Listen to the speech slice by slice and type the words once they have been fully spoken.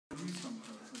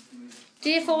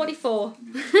Day 44.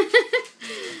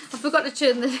 I forgot to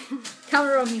turn the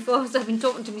camera on before, so I've been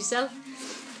talking to myself.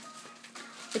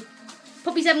 The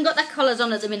puppies haven't got their collars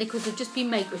on at the minute because they've just been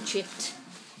microchipped.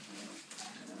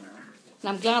 And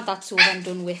I'm glad that's all I'm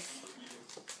done with.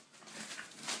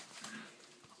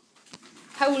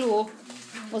 Paolo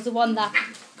was the one that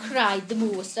cried the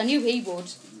most. I knew he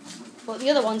would. But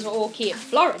the other ones were okay.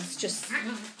 Florence just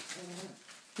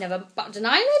never batted an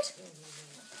eyelid.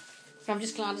 But I'm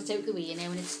just glad it's out the way now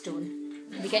and it's done.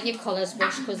 You're getting your collars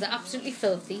washed because they're absolutely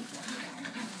filthy.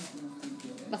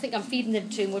 I think I'm feeding them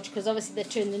too much because obviously they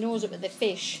turn their nose up at the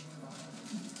fish.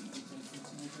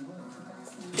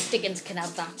 The Dickens can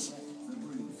have that.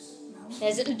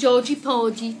 There's little Georgie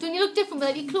Porgy. Don't you look different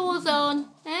without your clothes on?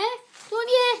 Eh? Don't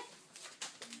you?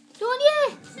 Don't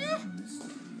you? Eh?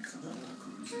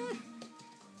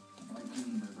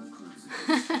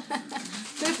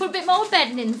 We'll put a bit more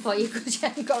bedding in for you because you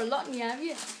haven't got a lot in you, have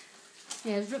you?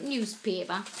 Yeah, there's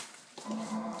newspaper.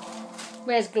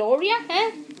 Where's Gloria?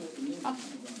 Eh?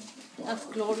 That's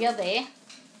Gloria there.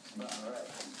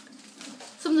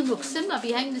 Some of them look similar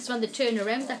behind this when they turn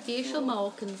around. Their facial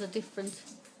markings are different.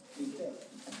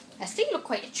 Esther, you look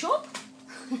quite a chub.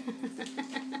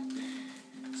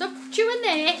 Stop chewing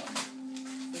there.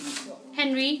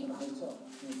 Henry.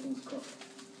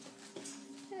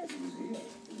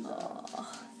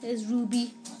 Oh, there's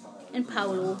Ruby and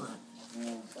Paolo.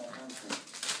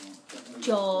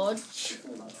 George.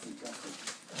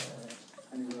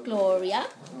 Gloria.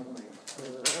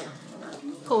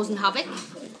 Causing havoc.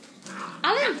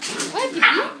 Alan, where have you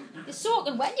been? You're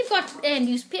soaking wet. You've got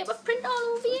newspaper print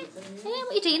all over you. What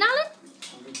are you doing, Alan?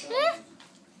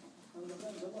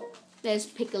 There's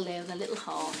Pickle there with a little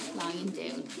heart lying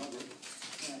down.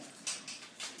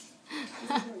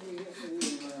 I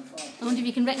wonder if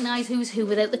you can recognise who's who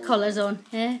without the collars on.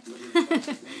 I'll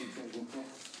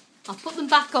put them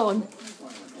back on.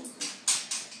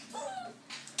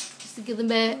 Just to give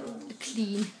them a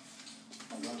clean.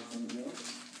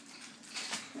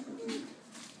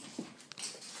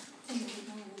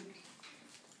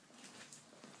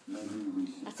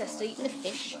 That's Esther eating the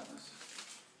fish.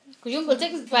 Because your Uncle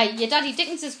Dickens, right, your Daddy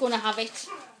Dickens is going to have it.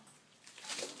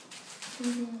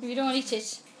 If you don't eat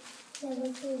it.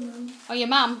 Or your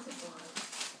mum.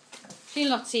 She'll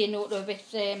not say no to a bit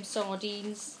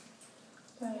sardines.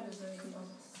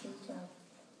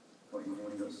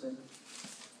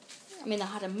 I mean, I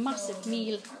had a massive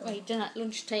meal right dinner at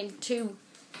lunchtime, 2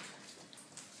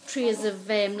 trays of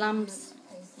lamb's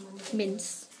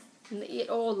mince. And they ate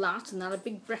all that and had a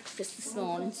big breakfast this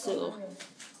morning, so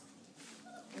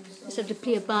I said to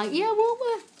play a bite. Yeah,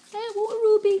 water. Yeah, water,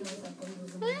 Ruby.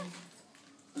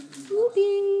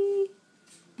 Ruby.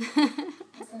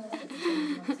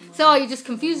 So you're just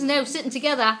confused now, sitting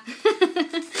together.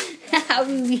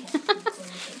 Ruby.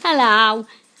 Hello.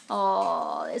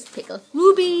 Oh, there's Pickle.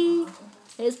 Ruby.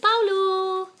 There's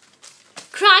Paolo.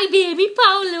 Cry baby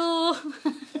Paolo.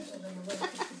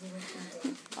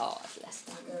 Oh, bless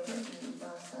that.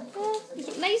 You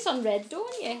look nice on red,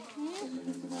 don't you? Yeah.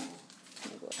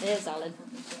 There's Alan.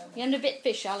 You're in a bit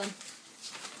fish, Alan.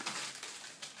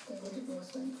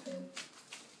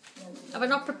 Have I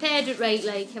not prepared it right,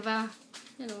 like, have I,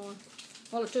 you know,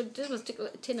 all I did was stick a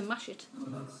tin and mash it.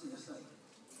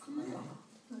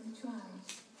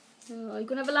 Oh, you're going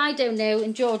to have a lie down now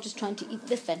and George is trying to eat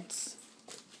the fence.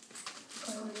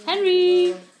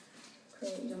 Henry!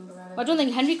 I don't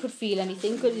think Henry could feel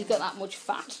anything because he's got that much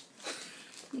fat.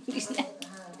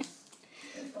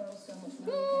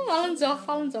 Oh, Alan's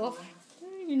off.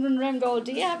 You've been running around all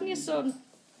day, haven't you, son?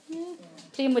 Yeah.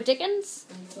 Playing with Dickens.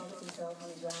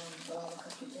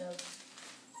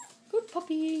 Good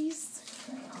puppies.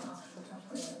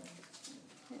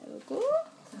 There we go.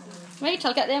 Right,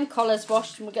 I'll get them collars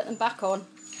washed and we'll get them back on.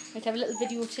 Might have a little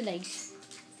video tonight.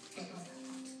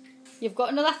 You've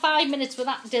got another 5 minutes for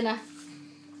that dinner.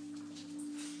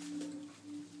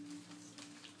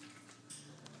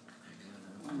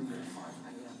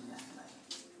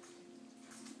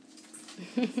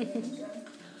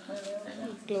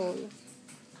 Gloria.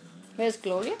 Where's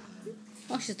Gloria?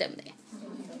 Oh, she's down there.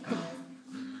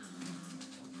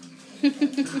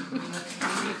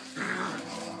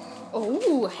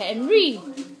 Oh, Henry.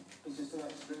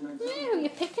 Yeah, you're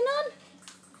picking on?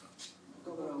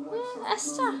 Yeah,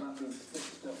 Esther.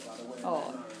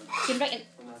 Oh, you reckon?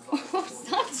 What's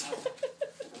that?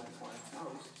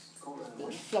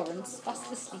 Florence,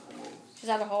 fast asleep. She's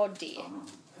had a hard day.